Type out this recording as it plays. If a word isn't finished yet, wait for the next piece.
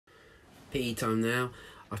PE time now.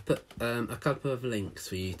 I've put a couple of links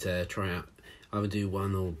for you to try out. Either do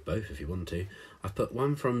one or both if you want to. I've put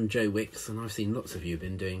one from Joe Wicks, and I've seen lots of you have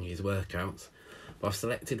been doing his workouts. But I've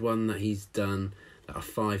selected one that he's done that are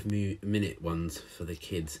 5-minute ones for the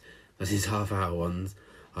kids. That's his half-hour ones.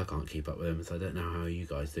 I can't keep up with them, so I don't know how you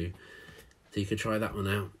guys do. So you could try that one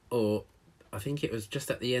out. Or I think it was just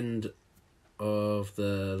at the end of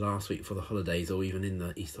the last week for the holidays, or even in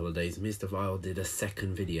the Easter holidays, Mr. Vile did a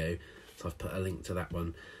second video. So I've put a link to that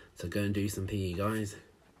one. So go and do some PE, guys.